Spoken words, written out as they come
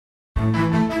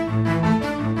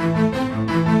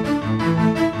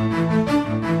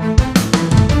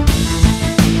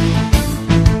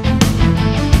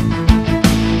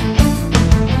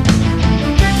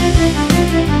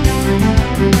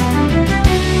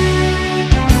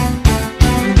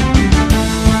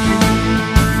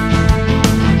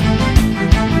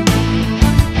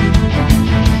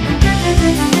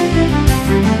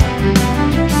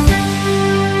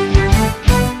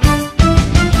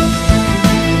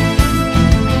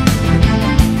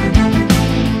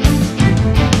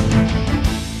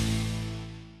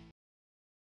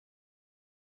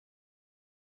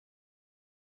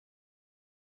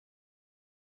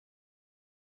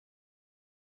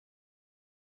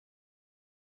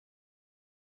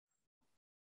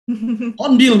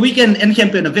Hornbill weekend and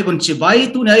campaign of Vegan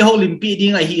Chibai, to Nai Olympic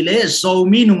ding a hile,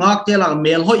 Zomi nungak tela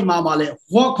mel hoi mama le,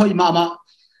 walk hoi mama,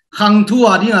 hang to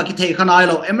a ding a kite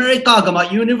canilo, America gama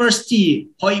university,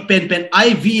 hoi pen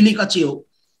Ivy League achil,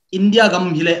 India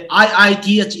gam hile,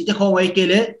 IIT at ite hoi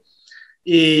kele,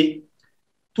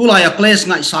 tulaya class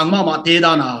ngai sang mama te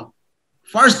dana.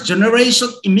 First generation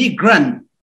immigrant,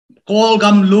 call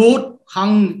gam loot,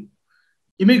 hang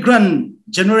immigrant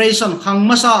generation, hang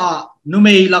masa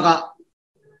numei laga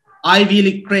Ivy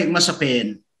League Craig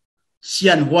Masapen,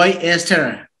 Sian Huai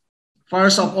Esther.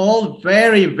 First of all,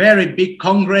 very, very big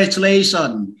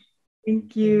congratulations.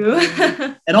 Thank you.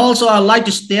 And also, I'd like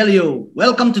to tell you,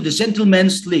 welcome to the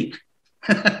Gentlemen's League.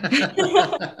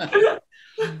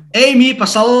 Amy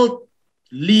Pasal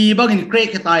Libang in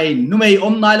Craig Hetai, Numei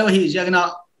Omnilo, he's young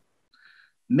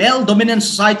male dominant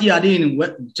society adin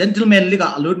gentleman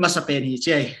liga alud masapen hi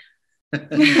che.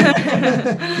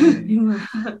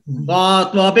 Ba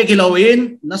tua pe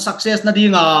kilawin na success na di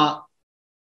nga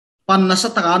pan na sa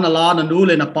taka na la na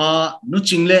nule na pa nu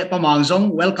chingle pa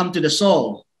mangzong. Welcome to the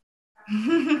show.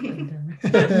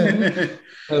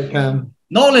 Welcome.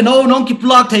 No le no non ki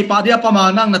plug thai pa dia pa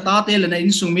manang na ta te le na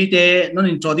insumi te non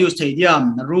introduce thai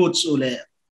diam na roots ule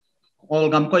all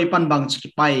gam koi pan bang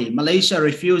chipai Malaysia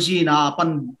refugee na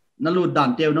pan nalu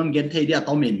dan teo non gen thai dia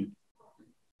tomin.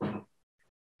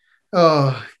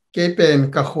 Kipe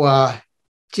kahwa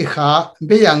chiha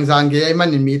beyang zange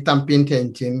man mi tampin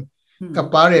tenchin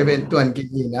kapare ben tuan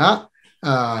kina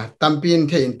tampin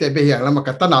ten te beyang lama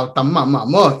kata nau tamma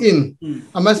mo in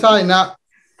amasa ina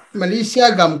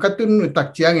Malaysia gam katun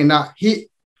utak chiang ina hi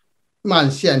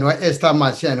man sian wa Esther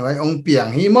man sian wa ong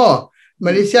piang hi mo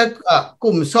Malaysia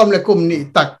kum som le kum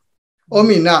ni tak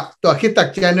omina to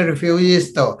hitak chiang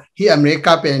refugees to hi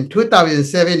America pen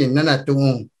 2007 in nana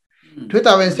tung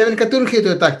 2007 katun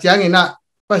khitu tak chiang ina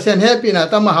pasien happy na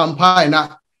tamaham phai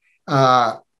na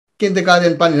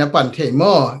kindergarten panina pan thei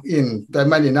mo in ta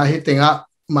manina hitinga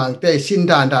mangte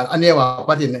sindan dan anewa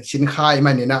patin sin khai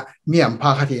manina miam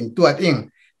pha khatin tuat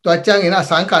ing to chang ina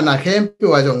sangka na khem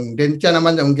piwa jong den chana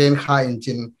man jong gen kha in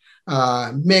chin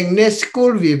Magne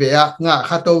school vi be nga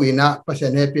khato wina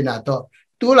pasien happy na to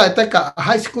tu lai ta ka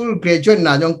high school graduate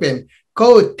na jong pen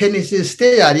ko Tennessee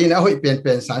State ari na hoi pen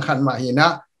sangkhan ma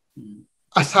hina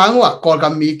asang wa kol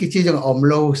gam mi ki chi jong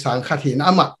omlo sang khatin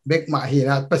ama bek ma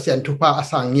hina pasien thupa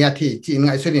asang nya thi chin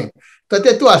ngai suning to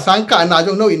te tu asang ka na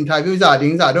jong no interview za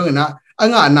ding za dong na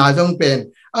anga na jong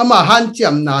pen ama han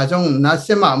chiam na jong na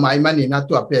sema mai mani na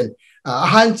tu pen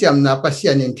han chiam na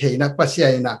pasien in thei na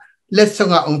pasien na let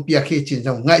songa ong pia khi chin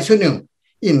jong ngai suning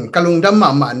in kalung dam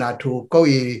ma na thu ko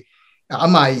i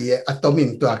ama i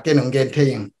atomin to kenong gen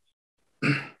thing.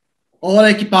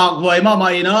 Ole ki pak voi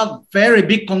mama ina very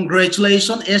big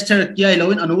congratulations Esther kiai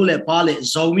loin anule pale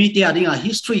Zomi te adinga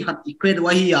history hat ikred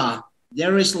wahia.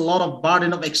 There is a lot of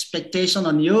burden of expectation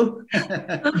on you.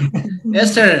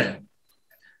 Esther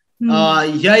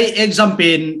yai exam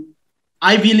pen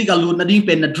Ivy League alun na ding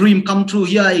pen a dream come true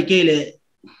here ikele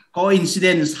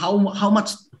coincidence how much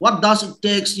what does it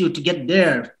takes you to get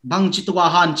there bang chitwa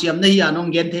han chiam na hiya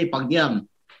nong gen thei pagdiam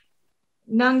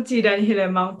Nang chidan hile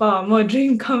mang pa mo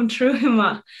dream come true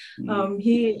ma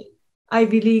he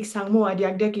Ivy League sang mo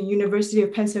adiak dek in University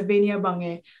of Pennsylvania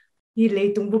bange he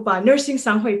leitung bu pa nursing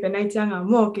sang hoi penai changa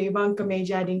mo ke bang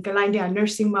kameja ding kalai dia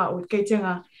nursing ma ut ke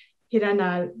changa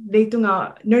hirana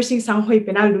leitunga nursing sang hoi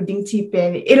penal luding chi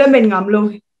pe element ngam lo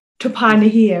thupa ne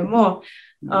hi mo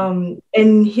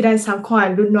en hiran sang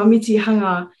khwa lu no mi chi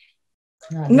hanga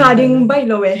ngading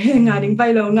bailo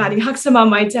ngading haksama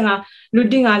mai changa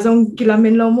luding a jong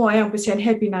kilamen lo mo ayang pasien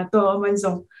happy na to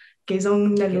manjong ke jong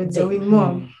na lu jowing mo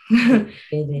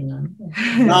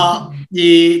na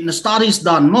the studies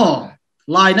done mo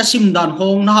lai na sim dan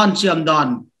hong na han chiam dan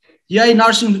yai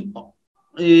nursing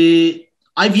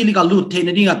Ivy League lu the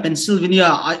na dinga Pennsylvania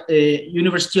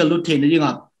University lu the na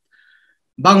dinga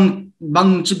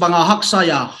bang chibanga haksa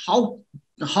ya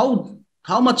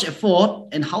how much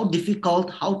effort and how difficult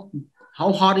how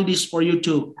hard it is for you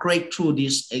to crack through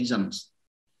these exams.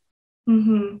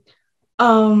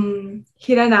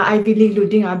 Hirana Ivy League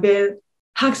luding abel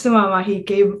haksama ma hi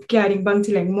ke kyaring bang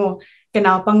chileng mo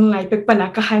kana pang lai pek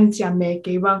pana ka han cha me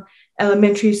ke bang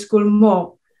elementary school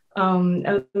mo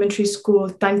elementary school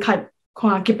tan khat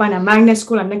khwa ki pana Mang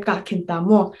school am ka khinta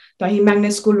mo to hi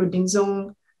Mang school luding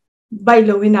jong bai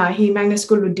lowina hi Mang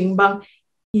school luding bang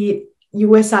hi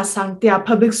US sangtia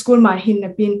public school ma hin na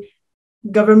pin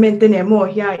government ne mo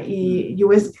ya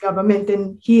US government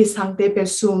hi sangte pe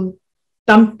sum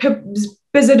tam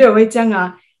pezedo we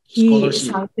changa hi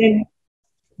sangten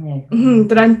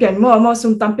tran pen mo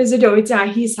sum tam pezedo we cha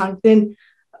hi sangten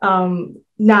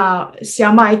na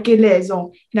siama ikile zong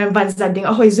na vanza ding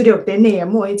ahoi zurio te ne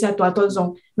mo icha to to zong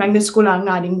magnet school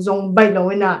nga ding zong bai lo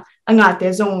na anga te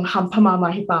zong ham phama ma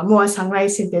hi pa mo sanglai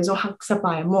sin te zong hak sa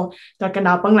pa mo ta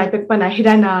kana pang lai pek pa na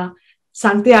hidana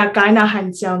sangte a kai na han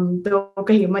cham to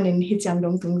ka hi manin hi cham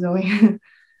dong tung zoi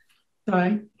toi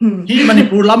hi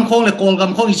manipur lam khong le kol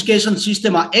gam khong education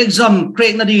system a exam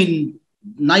crack na din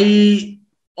nai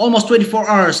almost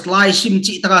 24 hours lai sim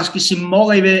chi takas ki sim mo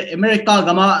gai be America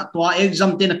gama to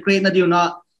exam ten crack na diuna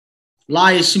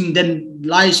lai sim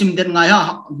den ngai ha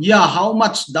yeah, how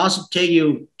much does it take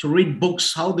you to read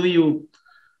books?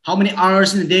 How many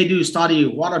hours in a day do you study?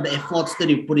 What are the efforts that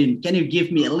you put in? Can you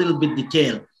give me a little bit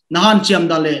detail? Nahan chiam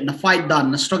dale na fight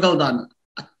dan na struggle dan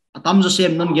atam jo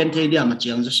sem non gen the dia ma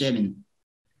chiang jo sem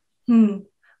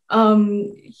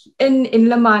in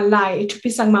lama lai to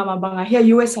pisang mama banga here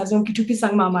US azong ki to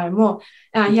pisang mama mo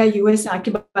here US a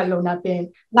ki ba lo na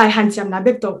pen lai han cham na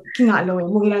bek to kinga lo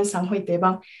mo ngilan sang hoi te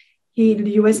bang hi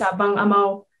US a bang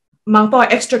amao mang po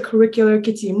extracurricular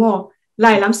kiti mo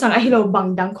lai lam sang a hilo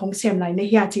bang dang khong sem lai ne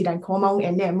hia chi dan khong maung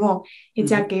en ne mo hi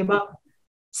cha ke ba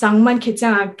sang man ki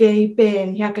cha ke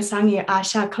pen hia ka sangi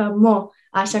Asha Club mo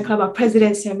Asha Club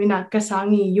president semina ka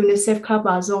sangi UNICEF Club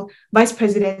azong vice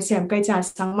president sem kai cha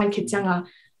sang man ki changa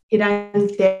idan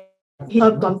te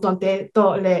help ton te to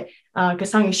le ka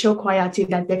sangi show khwaya chi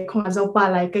dan te khong azong pa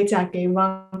lai kai cha ke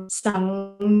wang sang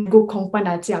gu khong pa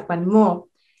na cha pan mo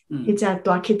hi cha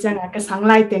to ki changa ka sang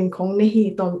lai teng khong ne hi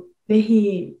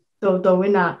to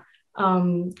wena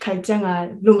kai changa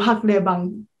lum hak le bang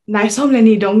nai som le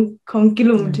ni dong khong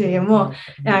kilum the mo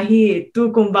hi tu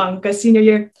kum bang ka senior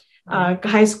year ka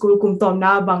high school kum tom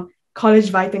na bang college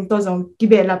vai teng to zong ki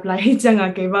be lap lai hi changa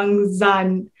ke bang zan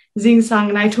jing sang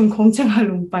nai thum khong changa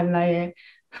lum pan lai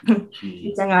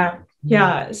hi changa ya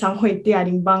sang hoi ti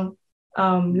ading bang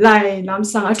lai lam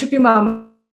sang athupi ma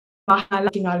hala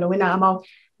kinga lo na amao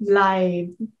lai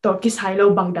to ki sai lo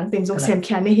bang dang teng zong sem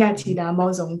khya ne hia chi da mo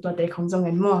zong to te khong zong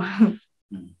en mo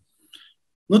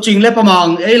no ching le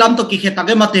pamang ei lam to ki kheta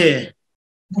ke mate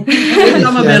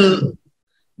lam bel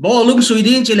bo lung sui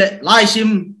din chile lai sim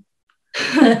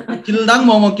kil dang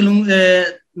mo kilung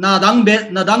na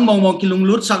dang mo kilung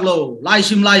lut sak lo lai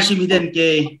sim hiden ke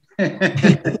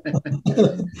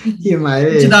ki mai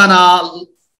chidana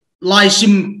lai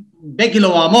sim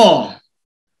bekilo mo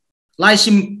lai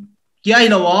sim kiai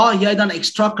lo hiai dan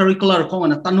extracurricular khong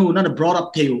na tanu na brought up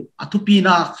theu athupi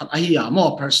na khat ahia mo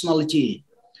personality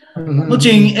no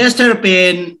ching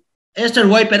Esther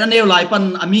Huai pen aneu lai pan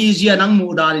amizia nang mu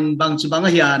darin bang chi bang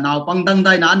hia naw pang dang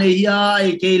dai na ne hia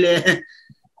ai ke le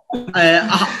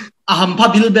aham pha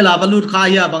bil bela balut kha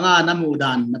hia banga na mu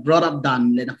dan na brought up dan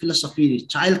le na philosophy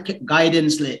child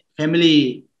guidance le family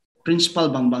principle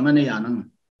bang na ne ya nang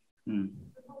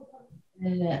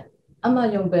ama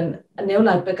yong ben aneu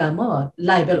lai pe ka mo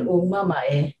lai bel ung ma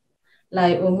e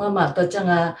lai ung ma to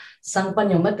changa sang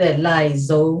pan yong mate lai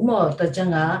zo mo to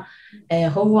changa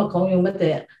homework khong yong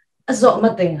mate azo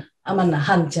mate aman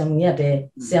han cham nya de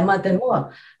siama ten mo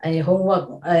homework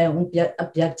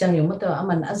apyak chang yong mate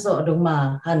aman azo dong ma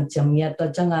han cham nya to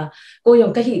changa ko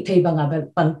yong ka hi thei banga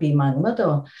pan pi man ma to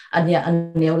anya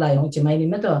aneu lai hong chimai ni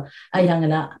ma to ayang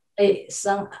na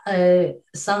sang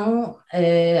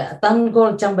tan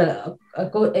gol chang bel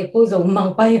ko zo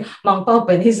mang pao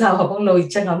pen hi sao bang loi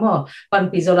chang mo pan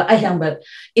pi zo la ayang bel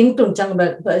in tung chang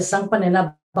bel sang panena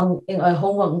bang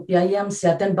homework pia yam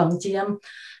sia ten bang chiam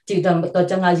chi dam to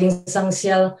changa jing sang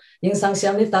sial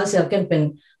ni ta sial ken pen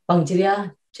bang chiria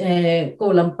ko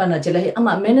lam pana chela hi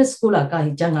ama men school ka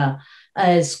hi changa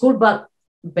school bag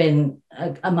ben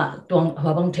ama tuang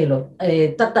habang thelo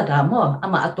tata mo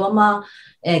ama atoma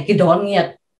kidon ngiat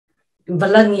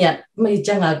valangiat mai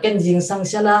changa ken jing sang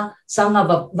siala sanga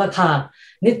va kha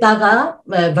ni ta ga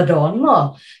vadon mo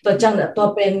to chang to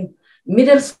pen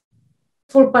middle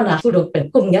school pana su do pen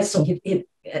kum ngat song hit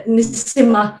ni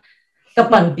sima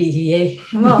kapan pi hi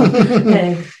mo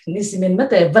ni simen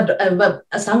mate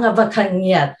sanga va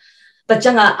khangiat ta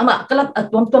changa ama kalap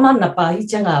atom toman na pa hi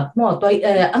changa mo to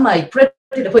ama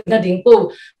credit hoi na ding ko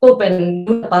pen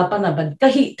pa pa na ban ka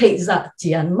hi thei za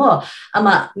chian mo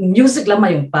ama music la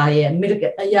mai pa ye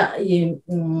ya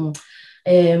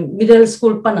middle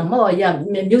school pa na mo ya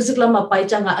music la ma pai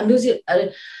changa music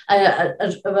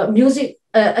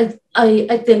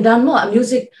I tendan mo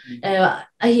music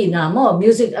ai na mo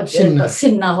music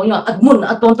sin na ho yo atmun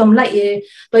atom tom lai e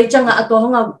to changa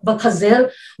atom nga ba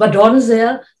khazel ba don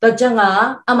zel to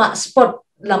changa ama sport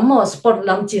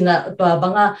lam china to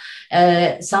banga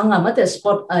sanga mate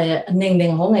sport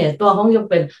neng hong e to hong yo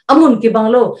pen amun ki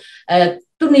banglo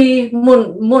tuni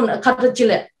mun khat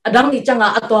chile adang ni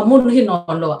changa atwa mun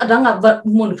hinon lo adanga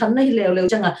mun khan na hileu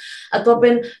changa atwa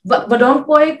pen badon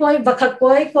koi bakhat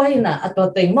koi na atwa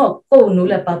tengmo ko nu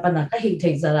le papa na ka hi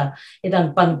thei zara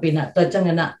idan panpina to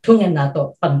changa na thungen na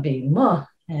to panpi mo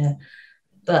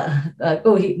ta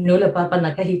ko hi nu le papa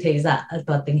na ka hi thei za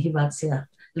atwa teng hi bak sia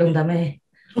lungdame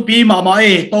tupi mama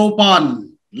to pan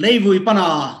leivui pana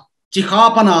chikha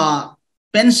pana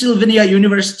Pennsylvania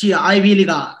University Ivy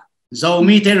League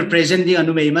Zomi te representing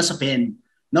anu mei masapen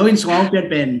knowing small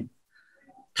pen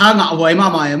thanga awai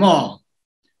mama mo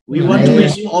we want to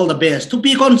wish you all the best to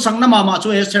be kon sang na mama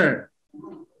chu Esther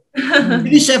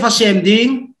ini safe same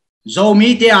ding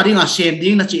Zomi te ading a same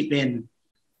ding na chi pen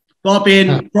to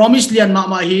pen promise lian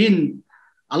mama hin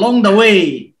along the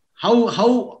way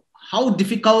how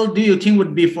difficult do you think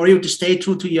would be for you to stay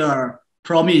true to your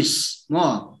promise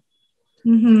mo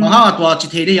ha to chi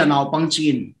the ya naw pang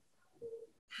chin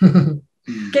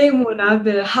cái mùa nào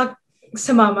về hắc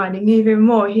sama mà đi nghe về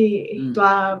mò hi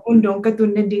tòa undong cái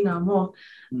tuần đi ngà mò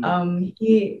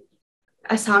hi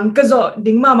asang cái zo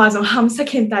đinh mà zo ham sắc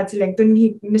hiện tại chỉ lệnh tuần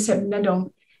hi nó sẹp na dong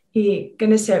hi cái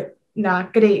nó sẹp na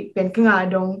cái đấy bên cái ngà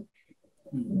dong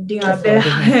đi ngà về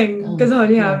cái zo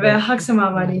đi ngà về hắc sama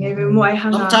mà đi nghe về mò ai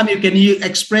hang sometimes you can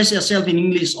express yourself in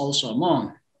English also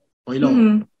mo oi lo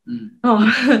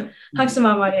hắc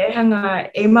sama mà đi hang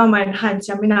em mà mình han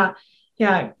chamina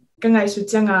ya cái ngày suốt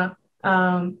chăng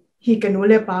hi canu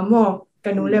le pa mo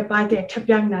canu le pa te thap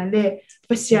yang na le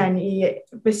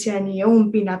pasiani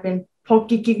pina pen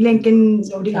phoki kiglen ken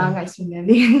zodi ga ngai sun ne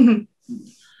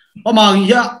Mang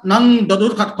ya nang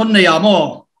dodur khat kon ne ya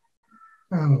mo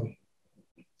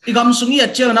igam sungi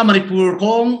achel na Manipur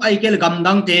kong ai kel gam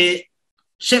dang te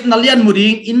sep nalian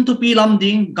muding into pi lam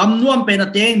ding gam nuam pen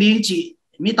ateng ding chi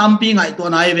mi tampi ngai to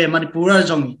nai ve Manipur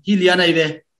jong hi lian ai ve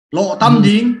lo tam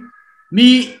ding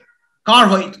mi car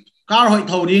hoi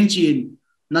thâu ding chin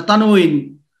na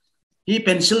tanuin hi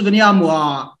Pennsylvania mua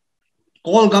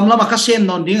call gam lama ka sem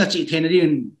non ding a chi then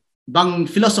ding bang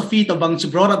philosophy to bang chi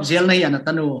brought up zel na ya na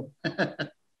tanu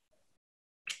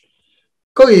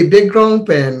ko I background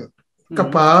pen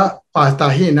kapa pasta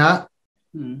hi na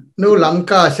no lam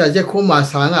ka sa je khuma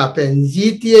sanga pen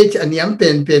GTH aniam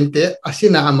pen te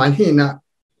asina aman hi na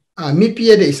mi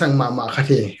pie de sang mama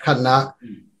khate khanna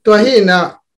to hi na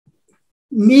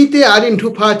mi te arin thu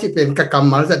pha chi pen ka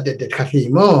kamal za de khathi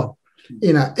mo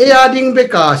ina e ading be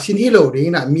ka sin hi lo ri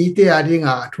na mi te ading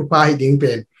a thu pha hi ding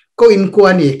pen ko in ko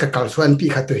ani ka kal swan pi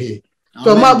khatu hi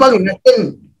to ma bang in ten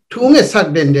thu nge sak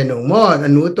den den no mo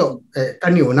anu to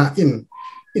aniu na in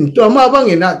to ma bang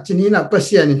ina chini na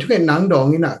pasian in thu nge nang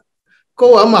dong ina ko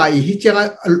ama I hi cha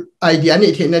idea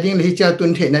ni the na ding hi cha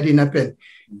tun the na din na pen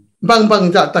bang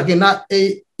za takina e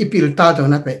ipil ta to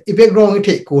na pe I background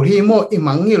the ko hi mo I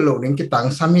mangi lo ning ki tang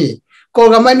sami ko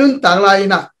ga manun ta lai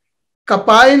na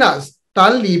kapai na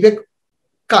tan li be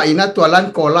ka ina to lan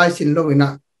ko lai sin lo ina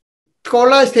ko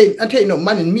lai the athe no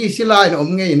man mi silai no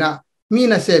om nge na mi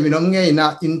na se mi no nge na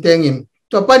in teng in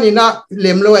to pani na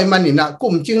lem lo ai man ina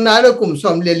kum ching na lo kum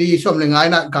som le li som le ngai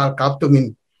na gal kap tu min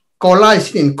ko lai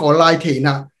sin ko lai the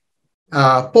na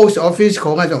post office ko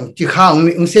nga jong chi khang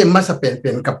ing sem ma sa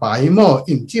pen kapai mo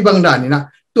in chi bang da ni na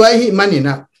ตัวไอ้มันนี่น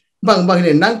ะบางเ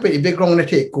นี่ยนั่งไปอีเบกรองนั่น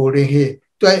เทกูเรื่อง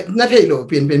ตัวนั่นเทโลเ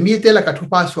ป็นมีแต่ละกัทุ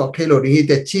พาสวกเทโลเรื่องแ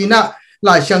ต่ชีน่ะหล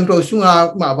ายช่างโตสุงา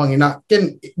มาบางนี่นะเกณฑ์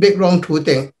เบกรองถูแ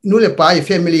ต่งนู่นเลยไปแฟ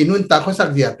มิลี่นู่นตาเขาสัก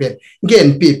เดียเป็นเกณ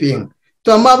ฑ์ปีปิงตั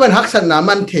วมาเป็นฮักษณะ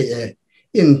มันเท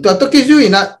อินตัวตะกี้จุย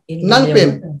นะนั่งเ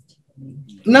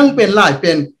ป็นหลายเ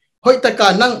ป็นห้อยตะกา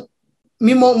รนั่ง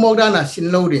มีโมกด้านน่ะสิน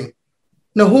โลเรื่อง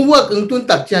นะหัวกึ่งตุน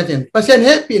ตัดเจนเปอร์เซ็นต์เฮ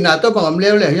ปีน่ะตัวบางเล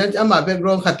วเลยยังจะมาเบกร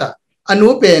องขัดอนุ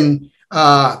เป็น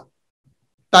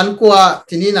ตันกว่า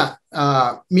ที่นี่นะ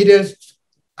middle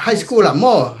high school ละโ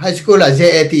ม่ high school ละ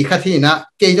JAT คัดที่นะ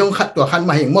เกยงขัดตัวขัด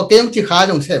มาเห็นโม่เกยงจีขา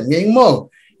จงเสพเงี้ยโม่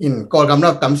อินก่อกำลั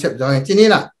งตำเสพจอยที่นี่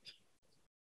นะ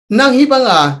นั่งฮิบัง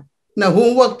นะหั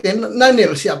วเต็นนั่งเนี่ย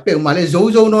เสียเปลมาเลยโ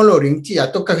จโนโลริงจีอะ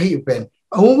ตัวก็ฮิเป็น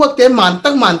หัวเต็นมัน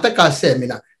ตั้งกาเสมิ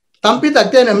นะตามพิตัด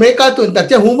เต็นอเมริกาตุนตัดเ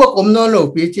จ้าหัวอมโนโล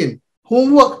ปีจินหั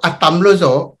วอัตตำโลโซ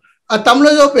ตำแล้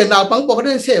วเป็นดาวปังปกเ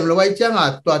ดินเสียมเราไว้จ้าง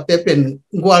ตัวเตเป็น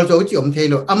กวาลโจจิอมเท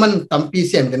โลมันตำปีเ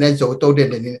สียมจะในโจโตเด่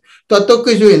นนี่ตัว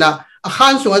ก็ช่วยนะข้า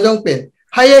นสูงจงเป็น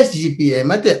highest GPA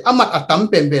มาแต่มันตำ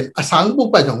เป็นสังบุป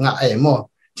ผาจงงาเอโม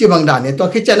จีบางด่านเนี่ยตัว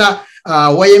คิดจะนะ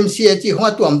YMCA จีขอ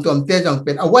งตัวเตจงเ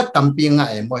ป็นวัดตำปีงา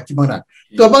เอโมจีบางด่าน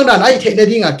ตัวบางด่านไอ้เทคนิค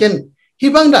ที่งาเก่งที่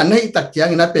บางด่านให้ตัดเจีย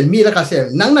งนะเป็นมีราคาเสียม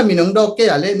นั่งน่ะมีน้องดอกเก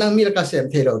อะไรนั่งมีราคาเสียม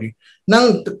เทโลดินั่ง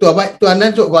ตัวนั้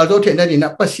นกวาลโจเทคนิคนี่นะ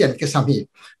ปัสเซียนก็สามี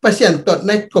pasien tot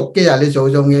nai kop ke ya le zo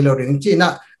nge lo ring chi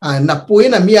na na pui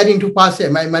na mi aring thu pa se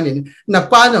mai manin na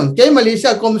pa jong ke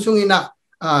Malaysia kom sungina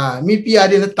mi pia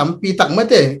din tampi tak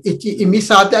mate ichi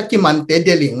imisa te akiman te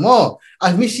deling mo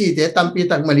mi si te tampi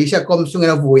tak Malaysia kom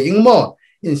sungena vuing mo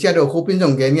in sia do khopin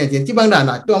jong gen nge ti bang da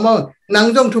na to mo nang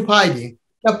jong thu phai di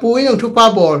ta pui jong thu pa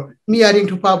bol mi aring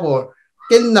thu pa bol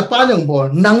ken na pa jong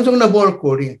bol nang jong na bol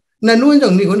ko ri na nun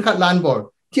jong ni hun khat lan bol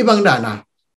ti bang da na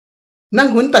nang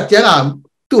hun tak ja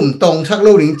tum tong sak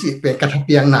lo ring chi pe kat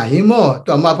piang na hi mo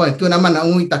to ma pa tu na man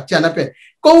angui tak cha na pe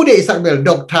ko de sak bel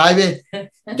dok thai ve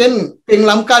ken ping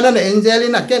lam ka na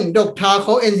Angelina ken dok tha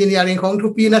kho engineering khong thu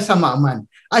pi na sama man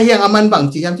a hiang aman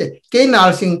bang chi yam che ke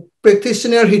nal sing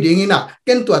practitioner hi ding ina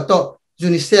ken tu to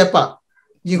unisepa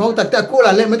yi khong tak ta ko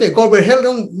la le mate corporate health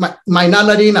dong mai na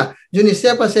la dina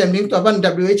unisepa sem ning to ban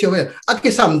WHO ve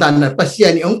akki sam dan na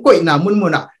pasiani ong koi na mun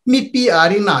muna mi pi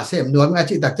ari na sem no ma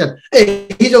chi tak chat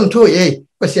hi jong thui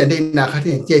pasian de na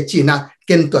khatin che chi na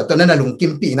ken to to na lung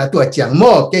kim pi na to chang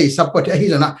mo ke support hi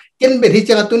na ken be hi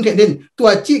chang tun the den to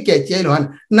chi ke che lohan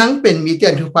nang pen mi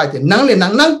tian thu pa che nang le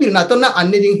nang pi na to na an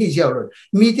ding hi jaw ro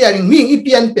mi tian mi i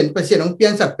pian pen pasian ong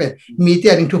pian sak pen mi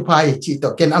tian thu pa chi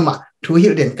to ken ama thu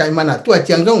hil den kai mana to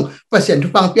chang jong pasian thu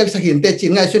pang piak sakin te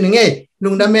chin ngai su nge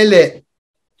lung da me le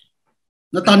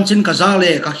na tan chin ka za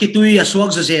le ka khitui a suak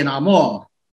ze na mo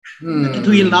ki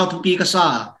tuil now to pi ka sa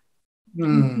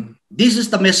this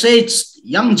is the message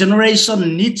young generation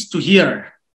needs to hear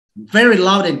very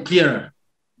loud and clear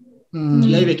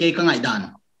lebe ke ka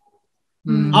ngaihdan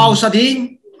au sa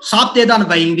ding sap te dan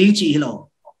baing ding chi hilou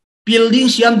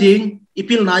building siam ding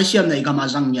ipil nai siam nei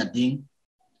gama jang nyat ding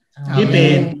kipe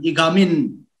igamin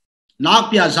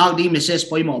nak pia zak ding message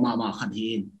poi mo ma khan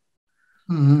hin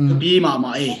to bi ma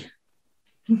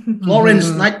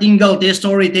Florence Nightingale te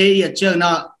story te ya chang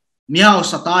na miao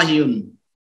sata hiun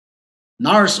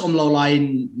nurse lo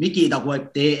line miki da web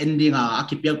te ending a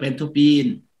akipiak pen to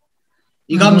pin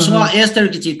igam suwa Esther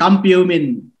kichi tampiu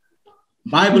min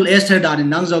Bible Esther dan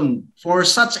nangjong for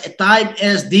such a time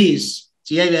as this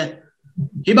chiebe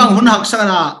hibang hun hak sa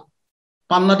na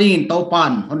pamlading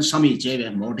topan hon sami chiebe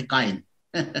Mordecai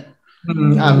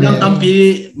amen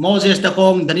tampi Moses te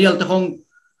khong Daniel te khong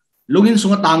lungin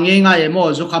sunga tange nga mo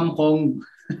zo kham khong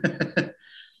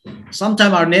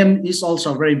sometimes our name is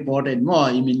also very important mo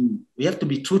I mean we have to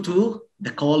be true to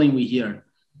the calling we hear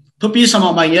to pi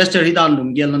sama mai Esther hidan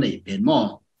lung gel na nei pen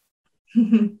mo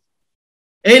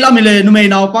e la mile nu mei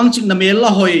naw pang ching na mel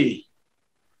la hoi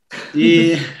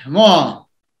mo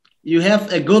you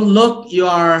have a good look you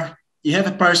have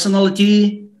a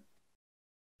personality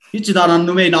Hichidaran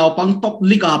nume now pang top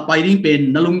lika piring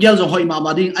pen nalungyal zo hoi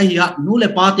mama ding ahiya nu le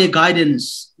pate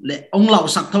guidance le onglau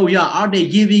sakthau ya are they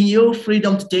giving you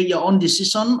freedom to take your own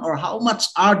decision or how much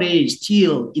are they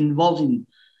still involved in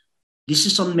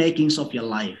decision makings of your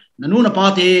life nanu na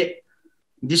pate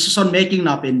decision making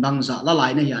na pen bangza la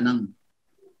lai na ya nang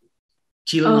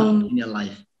chill in your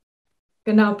life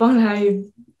kana pang hai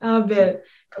abel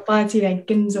kapati dan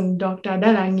kin zong doctor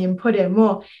da la ngim pho de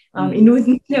mo inu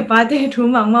ne pa te thu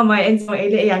mang ma mai en so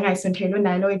ele ya ngai sun thelo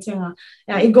nai loi changa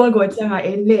ya igol go changa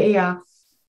ele ya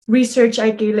research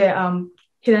ai ke le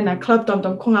hilana club tom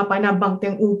tom khonga pa na bang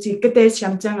teng u chi ke te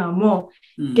siam changa mo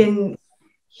ken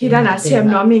hilana siam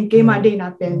no min ke ma de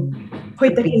na pen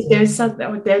hoi ta kin ter sa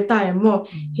te ta mo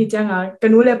hi changa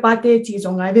kanu le pa te chi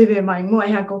zong ngai be mai mo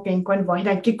ai ha ko ken kon vo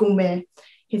hidan ki kum me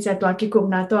Hisa tua ki kup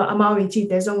na to amawi chi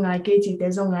te zong ngai ke chi te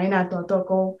zong ngai na to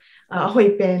ko hoi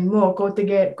pen mo ko te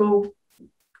get ko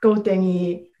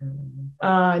tengi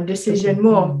decision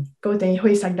mo ko tengi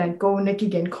hoihsakdan ko na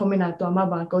kigen komena to ama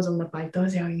ba ko zong na pai to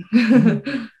siang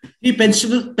i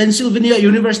Pennsylvania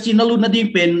University na lu na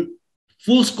ding pen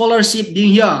full scholarship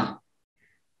ding ya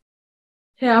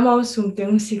he amao sum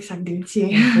teng sik sak ding chi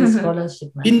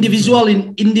scholarship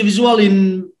individual in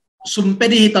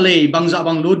sumpedi hitale bangza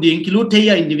bang loading kilu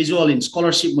theya individual in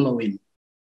scholarship malawin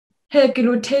he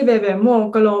kilu thebe be mo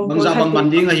kolom bangza bang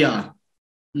banding ya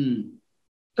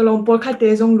kolom por khate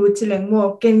jong lu chileng mo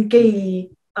ken ke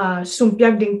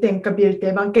sumpyak ding teng kabir te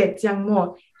bang ke chang mo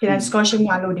hilan scholarship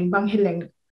nga loading bang hileng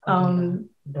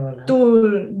tul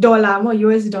dollar mo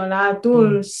US dollar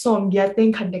tul som ya teng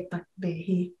khandek tak be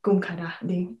hi kum khada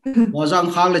ding mo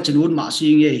jang khang le chinun ma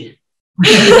sing ye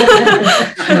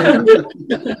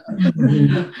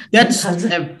that's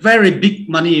a very big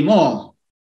money more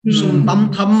sum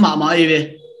tam tham ma mai ve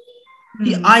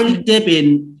the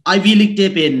Ivy League te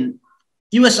pen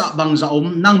US bang za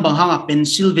nang bang hanga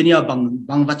Pennsylvania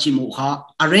bang vachi mu kha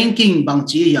a ranking bang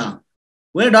chi ya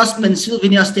where does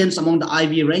Pennsylvania stands among the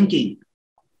Ivy ranking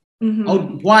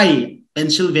why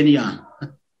Pennsylvania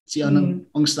si anang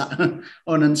ongsa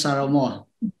onan saramo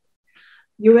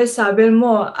US Abel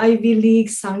mo Ivy League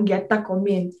sang get ta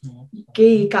komin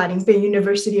ke karing pe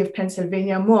University of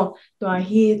Pennsylvania mo to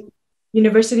hi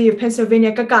University of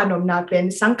Pennsylvania ka kanom na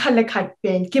pen sang khale khat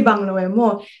pen ki bang lo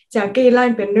mo cha ke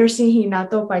line pen nursing hi na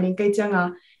to pa ning kai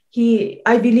changa hi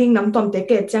Ivy League nam tom te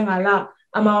ke changa la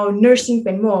amao nursing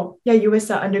pen mo ya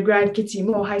US undergrad ki chi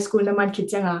mo high school na man ki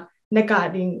changa na ka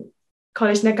ding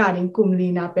college na ka ding kumli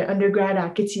na pe undergrad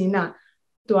a ki chi na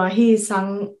to hi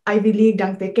sang Ivy League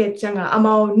dang te ke changa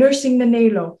amao nursing na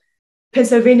nei lo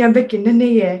Pennsylvania bekin na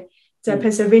nei ye cha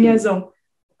Pennsylvania zong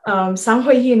sang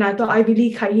hoi hi na to Ivy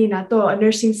League khai hi na to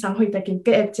nursing sang hoi takin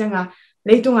ke et changa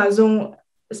leitunga zong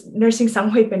nursing sang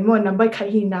hoi pen mo number khai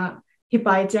hi na hi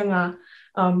pai changa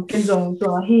ken zong to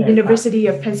hi University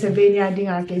of Pennsylvania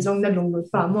dinga ke zong na lunglu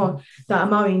pa mo ta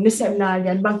amao in nisem na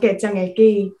yan bang ke changa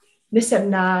ke nisem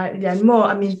na yan mo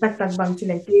amin tak tak bang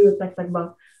chile ke tak tak bang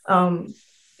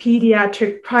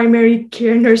pediatric primary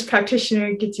care nurse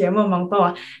practitioner ki chemo mang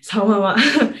pa sama ma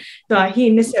to hi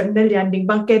nisem na yan ding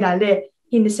bang ke dale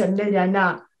hi nisem na yan na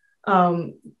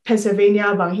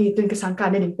Pennsylvania bang hi tun ka sangka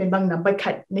na ding pen bang number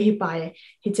khat ne hi pae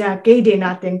hi cha ke de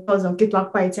na teng to zong ki twak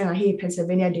pai changa hi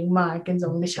Pennsylvania ding ma ken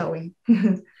zong ni showing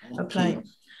apply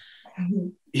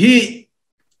hi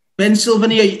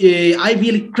Pennsylvania Ivy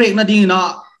League crack na ding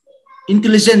na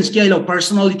intelligence ke lo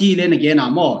personality le na ge na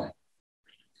mo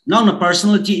now na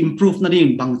personality improve na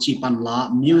din bang chi pan la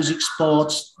music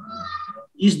sports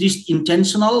is this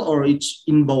intentional or it's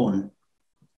inborn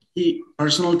hi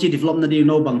personality develop na din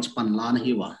no bang chi pan la na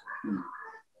hi wa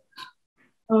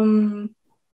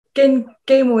ken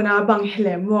ke mo na bang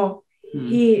hele mo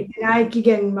hi nai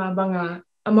kigen ma banga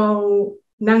amao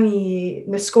nangi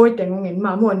na score teng ngin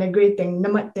ma mo na grade teng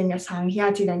namat teng asang hia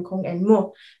chi dan khong en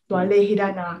mo to le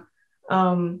hidana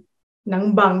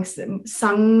nang bang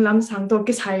sang lam sang to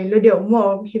ki sai lo deu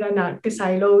mo hirana ki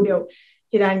sai lo deu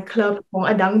hiran club khong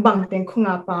adang bang teng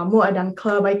khonga pa mo adang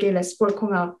club ai ke la sport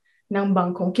khonga nang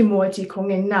bang khong ki mo chi khong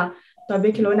en na to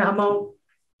be kilo na amao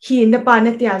hi na pa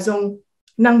na tia zong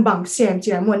nang bang sem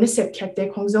chi mo na sep khat te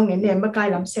khong zong en ne ma kai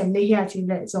lam sem ne hia chi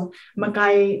le zong ma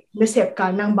kai na sep ka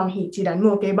nang bang hi chi dan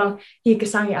mo ke bang hi ka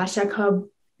sang ya asha club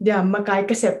dia ma kai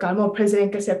ka sep ka mo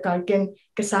president ka sep ka ken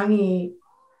ka sang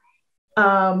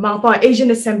mang pa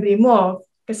Asian Assembly mo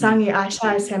kasangi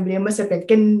Asha Assembly mo sa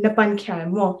ken napan kya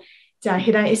mo ja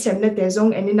hidan isem na te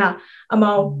zong enina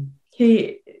amao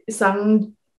hi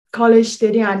sang college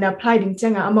studying and apply ding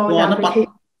changa amao na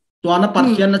to ana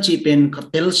particant na chi pen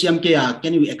calcium ke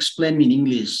can you explain me in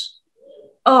English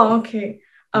okay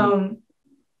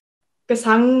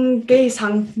kasang ke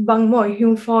sang bang mo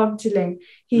hung fog chileng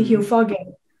hi hung fog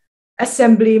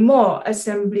assembly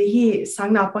hi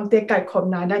sang na pangte kai khom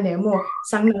na da ne mo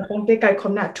sang na pangte kai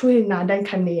khom na thui na dan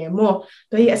khan ne mo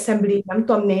to hi assembly nam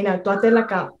tom ne na to te la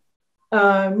ka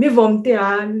mi vom te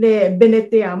a le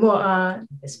benete a mo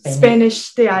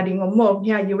Spanish te a ding mo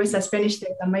ya US Spanish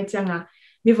te ta mai changa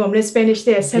mi vom le Spanish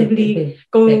te assembly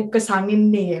ko ka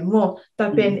sangin ne mo ta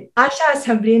pen Asha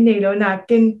assembly ne lo na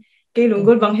ken ke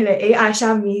lungol bang hele e Asha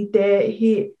mi te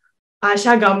hi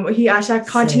Asha gam hi Asha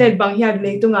continent bang hi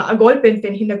le tunga agol pen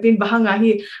pen hinapin bahanga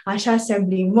hi Asha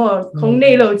assembly mo khong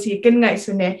nei lo chi ken ngai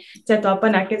sune cha to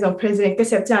pa na ke zo president ke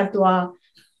sep cha to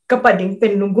kapading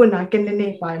pen lungu na ken ne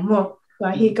pa mo to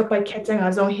hi kapad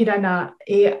khachanga zo hirana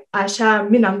e Asha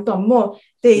minam to mo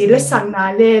te le sang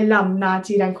na le lam na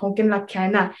chi ran khong ken la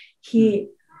khana hi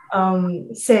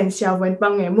sense ya wen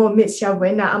bang e mo mit ya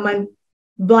wen na aman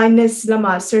blindness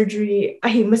lama surgery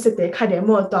ahi masate khade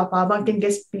mo to pa bang ken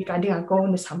guest speaker ding ko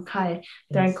na sam khai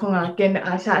dan khonga ken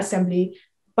Asha assembly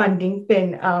funding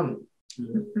pen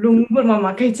lungbur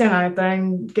mama kai changa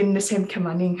dan ken the same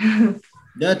kamaning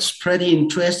that's pretty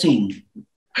interesting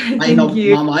I know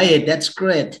mama that's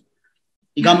great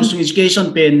igam sung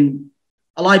education pen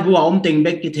alai bu om ting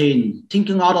back kitin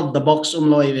thinking out of the box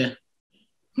loive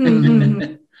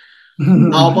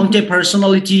Now, pangte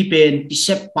personality pen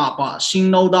tisep papa sing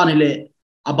no dan hele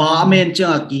aba men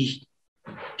cha ki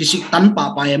kisik tan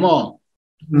papa emo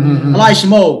lai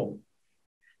smo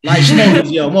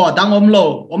yo mo dang om lo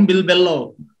om bil bel lo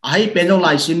ai pen no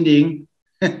lai sin ding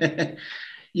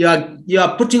you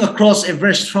are putting across a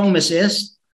very strong message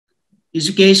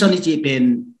education is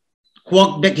pen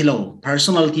kwak back hello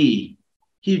personality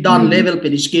he done level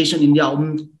pen education india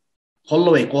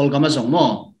hollow call gama zong mo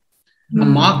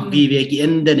mark bi ki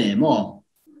ende ne mo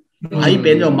ai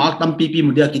pen yo mark tam pp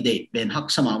mudia ki de pen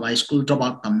hak sama wa school drop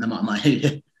out tam na ma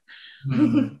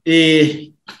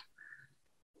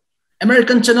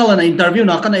American channel na interview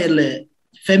na kana ele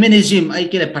feminism ai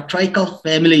ke patriarchal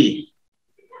family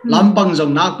lampang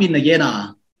jong nak pin na gena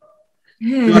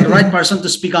you are the right person to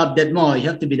speak up that more you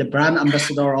have to be the brand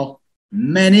ambassador of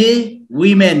many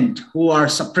women who are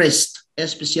suppressed,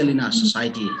 especially in our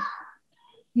society.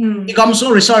 It comes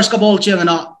to research kabol chiang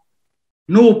na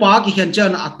nu pa ki khen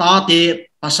chen ata te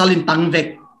pasalin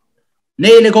tangvek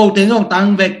nei le go te ngong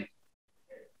tangvek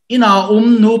ina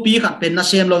nu pi khat pen na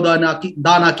sem lo dana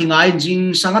ki ngai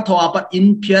jing sanga thoa pat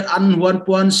in phiat an huan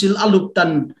puan sil alup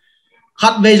tan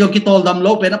khat ve jo ki tol dam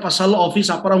lo pen pasal office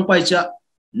aparang pai cha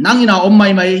nang ina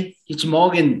mai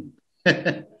hichmogin.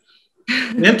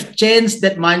 We have to change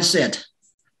that mindset.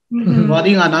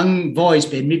 Wading anang voice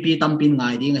pen mi pi tampin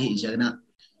ngai ding hi jana.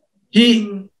 He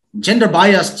gender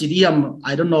bias GDM,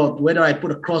 I don't know whether I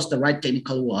put across the right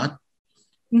technical word.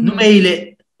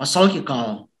 Numeile pasal ki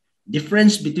ka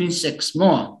difference between sex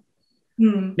more.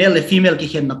 Male and female ki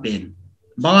hen na pen.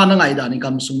 Banga na ngaihdan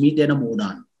ikam sumi te na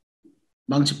mudan.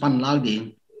 Bang si pan lag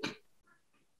ding.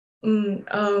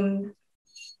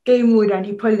 Kay mudan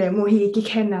hi phole mo hi ki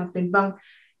hen na pen bang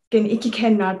ken iki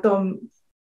hen na tom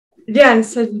lian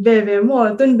sa bebe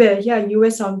mo tun be ya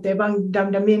US om te bang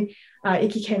damdamin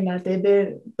iki hen na te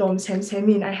be tom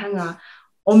semin ai hanga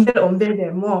ombe de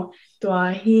mo to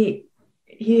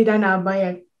hi dana ba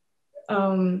ya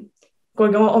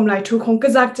ko ga lai thu khong ka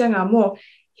jak changa mo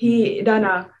hi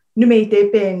dana nume te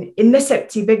pen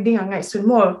intercept chi bek ding ngai sun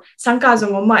mo sangka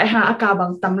jong ma ha aka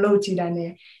bang tamlo chi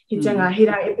dane hi changa hi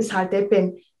ra episode te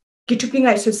pen kitupi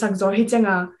ngai su sak zo hi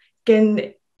changa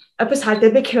ken episode te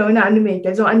be khona nume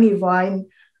te zo ani wine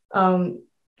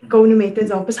go nume te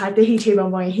zo episode te hi che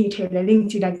bang bang hi che le ling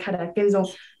chi dan khada ken zo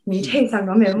mi che sang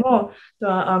no me mo to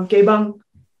ke bang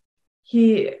hi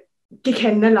ki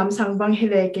ken na lam sang bang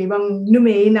hele ke bang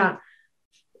nume na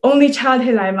only child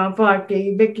hilai ma pa ke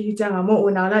be ki chang mo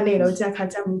una la ne lo cha kha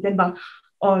cha mi den bang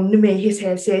on nume hi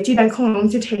se chi dan khong long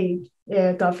chi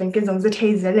the to fen ken zong ze the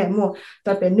ze le mo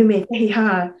to pe nume hi ha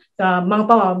ta mang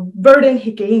pa burden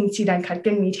hi ke ing chi dan khat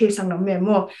ken mi the sang no me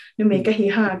mo nume ka hi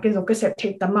ha ken zong ka sep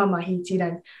the ta ma hi chi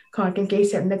dan kha ken ke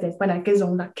sep na te pa na ken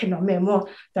zong la ken no me mo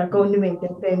ta ko nume te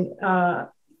pen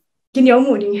kinh yếu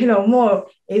một điểm hello mo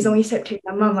ấy giống như sếp thì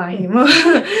làm mà hi mo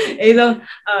ấy giống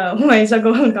hôm sau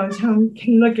có hơn cảm giác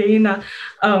kinh là cái na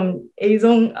ấy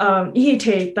giống ý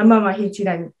thì làm mà hi chỉ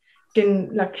là kinh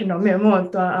là kinh nó mẹ mo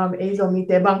to ấy giống như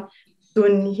thế bằng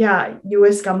tuần ya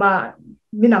US cả mà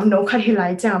mình nằm nấu khát hi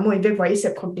lại chăng mo về vậy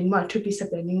sếp không tính mà chụp đi sếp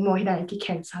nên mo hi đại cái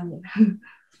khen sang này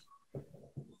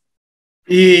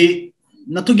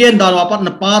na tu gen dan apat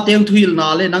na pa teng thuil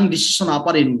na le nang decision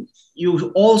aparin.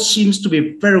 You all seems to be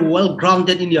very well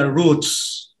grounded in your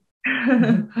roots.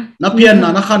 Na pian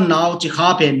na khan naw chi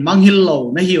kha pen mang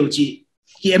hilou na hiu chi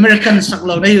ki American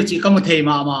saklo na hiu chi kam thei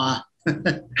ma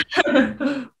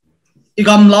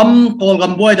igam lam kol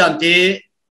gam boy dan te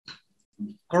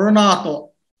corona to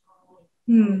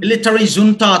military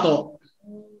junta to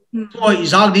toy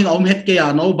izal ding om het ke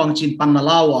ya no bang chin pan na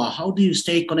lawa. How do you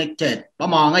stay connected?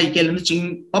 Pama ngai kel ni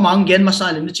ching pamang gen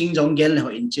masal ni ching jong gen le ho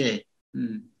in che.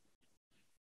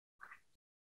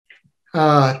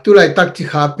 Tu lại tắc chỉ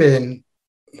khá bên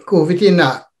COVID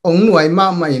na ông nuôi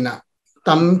mà mày na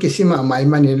tam cái gì mà mày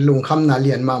nên lùng khăm na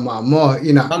liền mà mò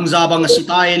ina bang za bang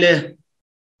sitai le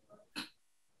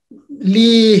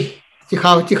li chỉ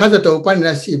khá cho tôi quan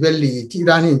là si bên li chỉ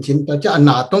ra hình chính ta cho anh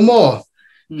to mò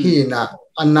hi na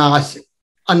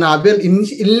anh bên in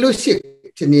lu si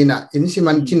chỉ na in si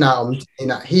man chỉ na om chỉ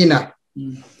na hi na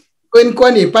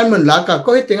quan ni pan mình lá cả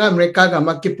có tiếng America cả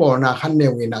mà cái bộ na khăn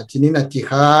nêu na chỉ na chỉ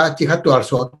khá tuột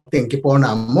số tiếng cái bộ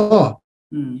na mò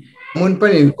muốn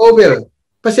pan in over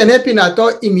pas ane pina to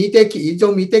imite ki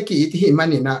jo mite ki thi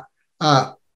mani na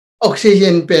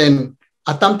oxygen pen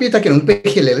atampi ta kinong pe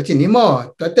khile chỉ ni mo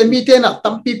to te mite na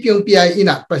tampi piong pi ai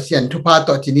ina pasien thupa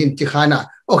to chỉ ni chỉ khana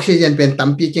oxygen pen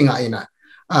tampi ki nga ina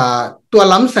tua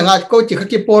lam sanga ko chỉ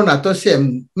khaki po na to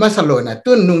sem masalo na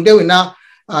tun nung deu na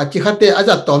chỉ khate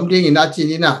aja tom ding ina chỉ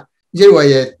ni na jerwa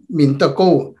min to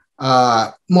ko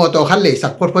mo to khan le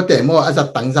sak pot pote mo aja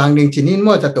tangjang ding chinin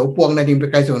mo ja to puang na ding pe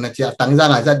kai so na cha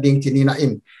tangjang aja ding chinin na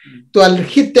in to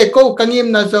hit te ko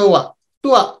kangim na zowa to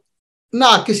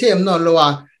na kisem no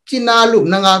lowa china lup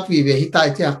na nga pi ve hitai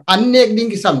cha annek ding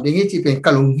ki sam ding chi pen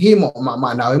kalung hi mo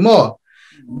ma na mo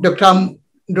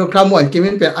dokram mo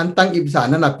kimin pe antang ibsa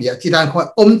na pia chi dan kho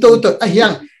om to a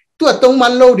hiang to tong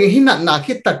man lo ding hinan na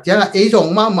khit tak cha e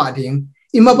jong ma ding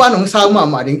ima ba nong sa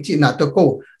ma ding chi na to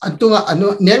ko antunga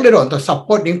anu nek le ron to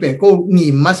support ding pen ko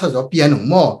ni ma sa zo pian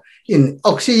mo in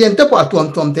oxygen te pa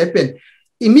tuam te pen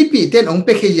imi pi ten ong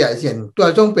pe khia jen to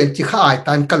jong pen chi kha ai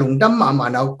tan kalung dam ma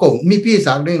na ko mi pi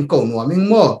sa ding ko no ming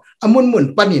mo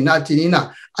amun pani na chi ni na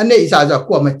ane isa za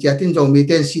ko ma chia tin jong mi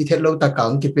ten si the lo ta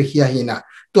kaung ki pe khia hi na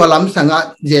to lam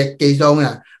sanga je ke jong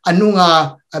na anunga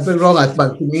a pe rong a ban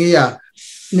ni ya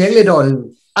nek le don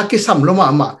akisam lo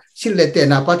ma silete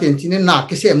na patin chine na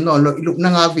kisem no lo ilup na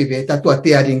nga vive ta tua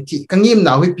tia ring chi kangim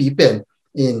na hui pi pen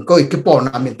in ko ikipol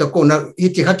na min to ko na hi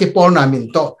chi kha kipol na min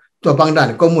to tua bang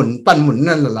dan ko mun pan mun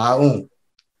nan la ong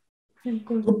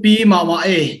pi ma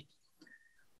e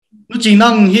nu ching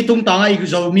nang hi tung ta ai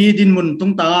zo mi din mun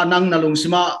tung ta nang na lung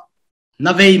sima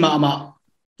na vei ma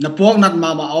na puak nat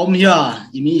ma om hia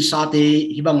imi sa te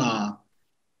hibanga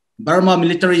Burma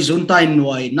military junta in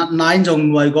nuai nat nine jong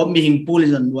nuai go mi hing pul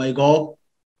in nuai go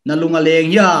na lunga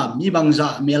leng hia mi bangza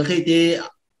mel khei te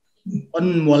on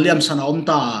moliam sana om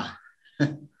ta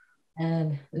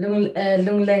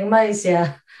lung leng mai sia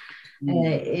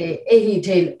hi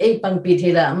thel pan pi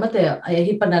thela mate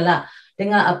hi panala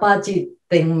tenga apachi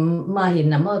teng ma hin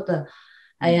na mo ta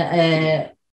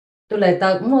tu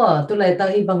lai ta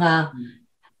hi banga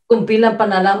kumpila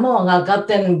panala mo nga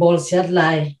captain ball shot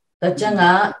lai ta changa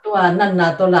tua nan na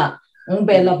to la ung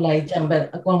be lap lai chang be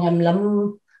akong ham lam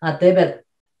ate be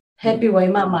happy wai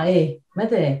mama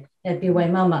mate happy wai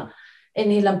mama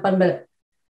eni lam pan be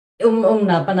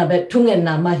na pana be thungen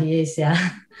na ma hi sia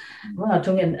mo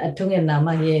thungen na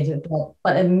ma hi to pa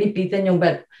mi pi te nyong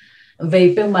be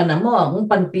về pe mà nằm mò cũng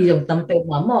pan pi dùng tâm pe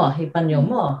mà mò hi pan dùng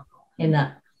mò hiện na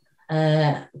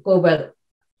cô bé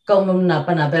công na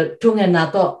pan na be thungen na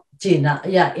to chỉ na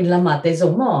ya in la ma te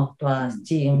dùng mò to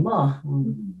chỉ mò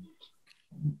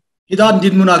idan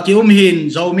din muna ki hin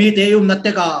zomi te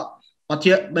natte ka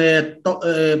pathia be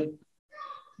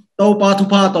to pa thu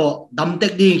pa to dam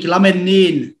tek ding kilamen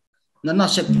nin nana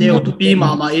sep deu tu pi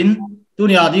ma in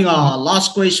tunia dinga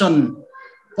last question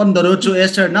on the road to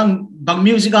Esther nang bang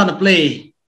music on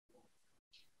play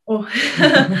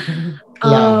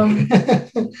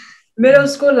middle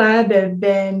school la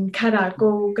ben khara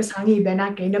ko kasangi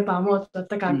bena ke na pa mo to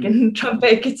ta ka ken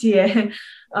trumpet ki chi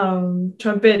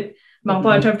trumpet mang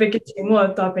pa trumpet ki chi mo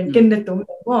to ben ken na tum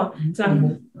mo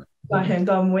chang ba hen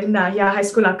to mo na ya high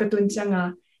school la ka tun changa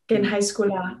ken high school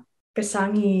la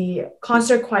kasangi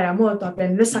concert choir mo to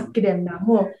ben lesak ki dem na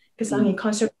mo kasangi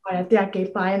concert choir tia ke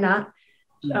pa na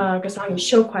kasangi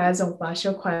show choir zong pa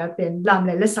show choir ben lam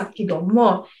le lesak ki dom mo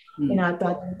ina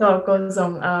to ko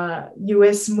zong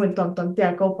US mun tom tia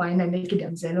ko pa na ne ki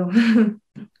dem zelo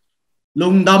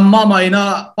lung dam ma mai na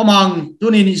pamang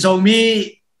tunin zomi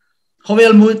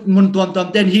hovel mun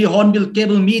tom ten hi Hornbill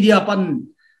Cable Media pan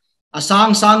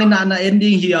asang in na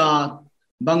ending here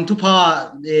bang tupa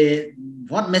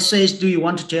what message do you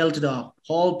want to tell to the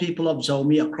whole people of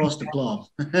Zomi across the globe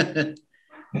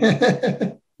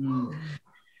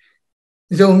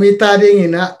Zomi ta ding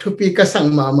ina thupi ka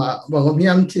sang mama bangom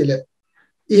yam chile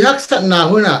ihak sat na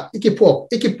huna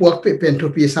ikipuak pe pen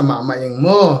thupi sama ma eng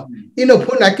mo ino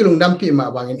phuna kilung dam pi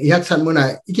ma bangin ihak sat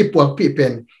muna ikipuak pi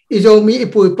pen I Zomi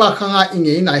ipui pa khanga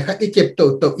inge nai khat ikep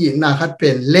to i na khat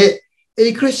pen le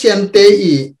e Christian te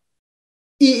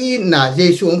i na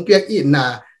Jesu ong piak i na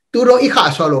turo I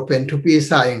kha so lo pen thupi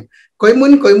sa eng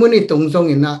koimun I tong jong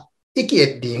ina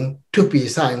ikiet ding thupi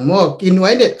sang mo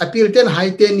kinwai net apil ten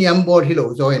hai ten yam bor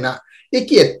hilou joina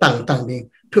ikiet tang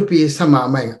ding thupi sama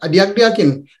mai adiak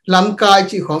in lamkai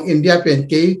chi khong India pen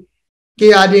ke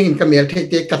ading in kamel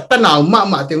the katanaw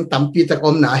ma teng tampi ta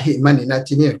kom na hi manina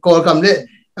chini kol kam le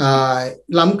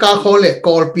lamka khole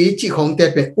kol pi chi khong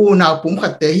te pen u na pum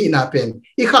khat te hi na pen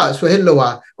I kha so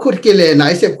hellowa khut ke le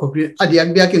nai sep khopri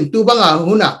adiak in tu banga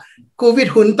huna covid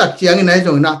hun tak chiang nai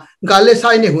jong na gale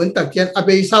sai ni hun tak chian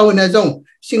abe sau na jong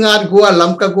singat gua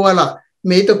lamka gua la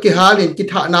me to ki halin ki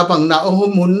tha na bang na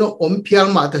ohum mun no om phial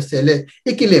ma ta sele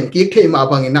ikilem ki thei ma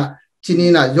bang ina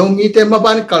chini na Zomi te ma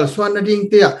ban kal swan na ding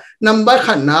te number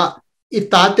khan na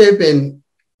ita te pen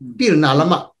pil na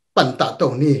lama pan ta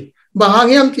to ni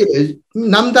bahangyam ki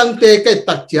namdang te kai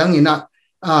tak chiang ina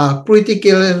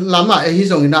political lama hi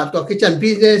jong ina to ki chan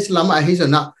business lama hi jong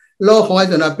na lo hoi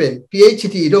jona pen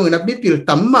PhD dong na bipil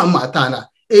tamma ma ta na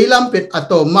elam pet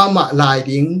atom mama lai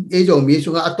ding e Zomi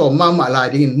sunga atom mama lai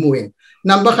ding in mueng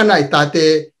number khana ita te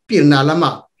pil na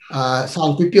lama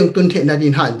sang pi piang tun the na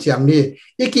din han chiam ni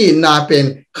iki na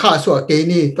pen kha so ke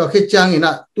ni to khi chang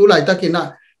ina tu lai ta kina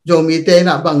Zomi te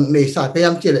na bang nei sa te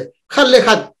yam chile khat le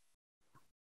khat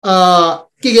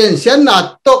kigen sian na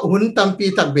to hun tampi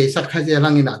tak be sak kha je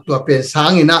lang ina to pen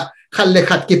sang ina khat le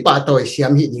khat ki pa toy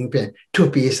siam hi ding pen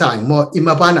thupi sang mo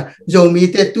imabana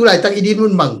Zomi te tu lai tak idin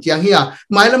mun mang chiang hi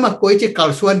mai lama koi che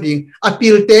kal suan ding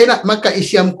apil te na maka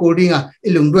isiam kuringa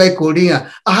ilung doi kuringa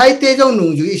a hai te jong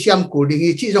nung ju isiam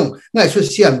kuring chi jong ngai su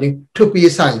siam ding thupi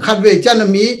sang khat ve chan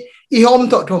mi I hom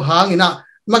to hang ina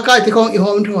maka ti khong I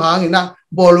hom to hang ina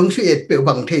bolung su et pe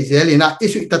bang the zelina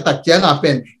isu ta tak chiang a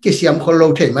pen ki siam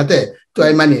kholo the ma te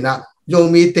toy manina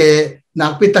Zomi te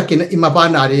nak pi takin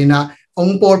imabana ri na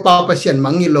ong por pa pasien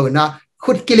mangi lo na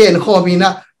ขุดกิเลนคอมีนะ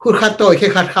ขุดขัดต่อยแค่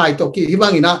ขัดขายตัวกี่ที่บ้า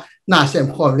งอีนะน่าเสียม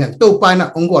คอมเนี่ยตัวไปนะ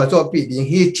องค์กรจะปีดี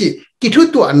ฮีจิกิทุ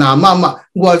ตัวหนามา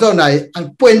กัวเจ้าไหนอัน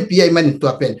ป่วยปีไอมันตั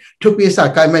วเป็นทุกปีศาจ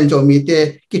กายมันจะมีเต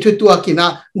กิทุตัวกินะ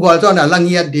กัวเจ้าหน้าลังเ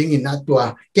งียดิ่งนะตัว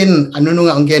เกินอนุนุง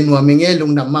อังเกนวัวมิงเอลุ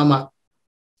งดำมา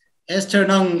Esther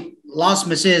nang last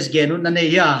message genu nane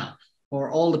ya for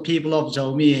all the people of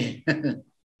Zomi.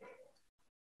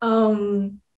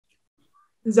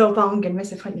 Zo bang gen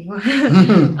message phani wa.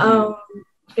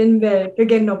 Pen be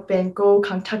again no pen ko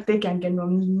khang thak te kan gen no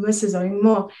message oi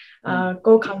mo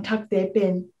ko khang thak te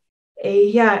pen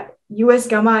e ya US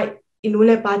gama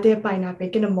inule pa te pai na pe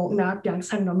ken mo na pyang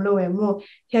san nom lo e mo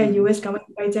ya US gama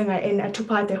pai janga en athu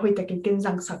pa te hoi ta ken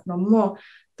jang sak nom mo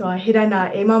to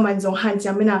hirana ema man jong han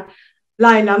chamina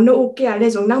lai lam no uk ya le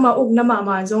jong nang ma uk na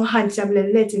ma jong han cham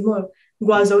le chi mo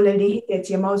gwa zo le li te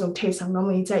chi ma jong the sang nom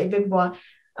i chai bek bwa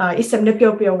isam ne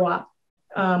pyo wa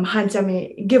han chami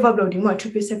give up loading mo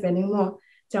 2% pending mo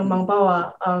jang mang ba wa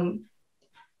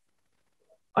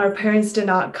our parents did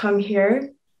not come here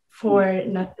for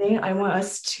nothing. I want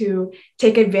us to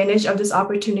take advantage of this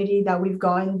opportunity that we've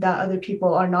gotten that other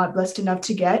people are not blessed enough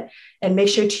to get, and make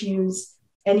sure to use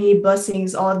any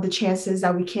blessings, all of the chances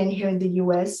that we can here in the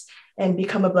US, and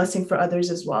become a blessing for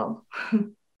others as well.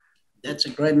 That's a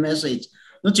great message.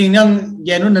 No ching nang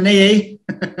genu nane ye.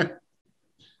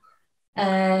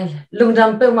 Lung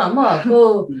dam pe ma mo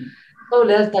ko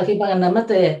le ta ki bang na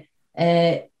mate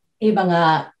i bang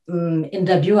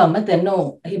interview mate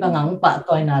no hi bang ang pa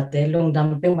toy na te lung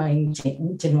dam pe ma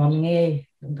chin wam nge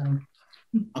lung dam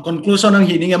A conclusion ang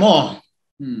hining mo.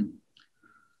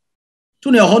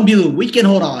 Tu ne Hornbill weekend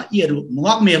hora ieru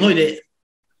mungak me hoi le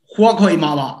khuak hoi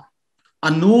ma ma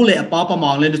anu le pa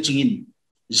ma le nu chingin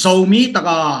Zomi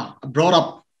taka brought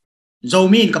up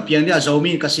Zomi in kapiang dia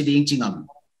Zomi ka siding chingam.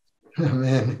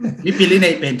 Amen. Mi pili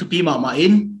nei pen tu pi ma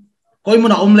in koi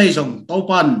muna lei jong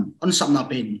topan on sam na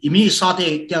pen imi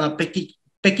sate kya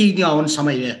peki dia on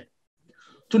samai le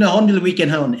tu ne Hornbill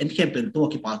weekend hon en campaign to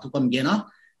ki pa tu kam gena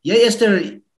ye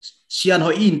Esther Sian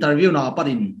Huai interview na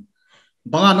parin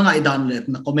banga na ngaihdan le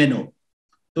na komeno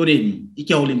turin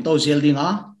ikyolim to zel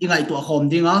dinga ingai tu akhom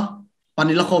dinga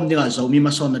panila khom dinga Zomi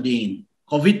mason na din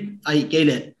covid ai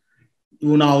kele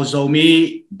unau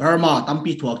Zomi Burma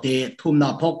tampi thuak te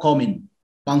thumna phok khomin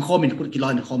pang khomin kut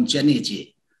kilon khom cheni chi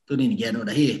tunin geno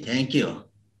da hi thank you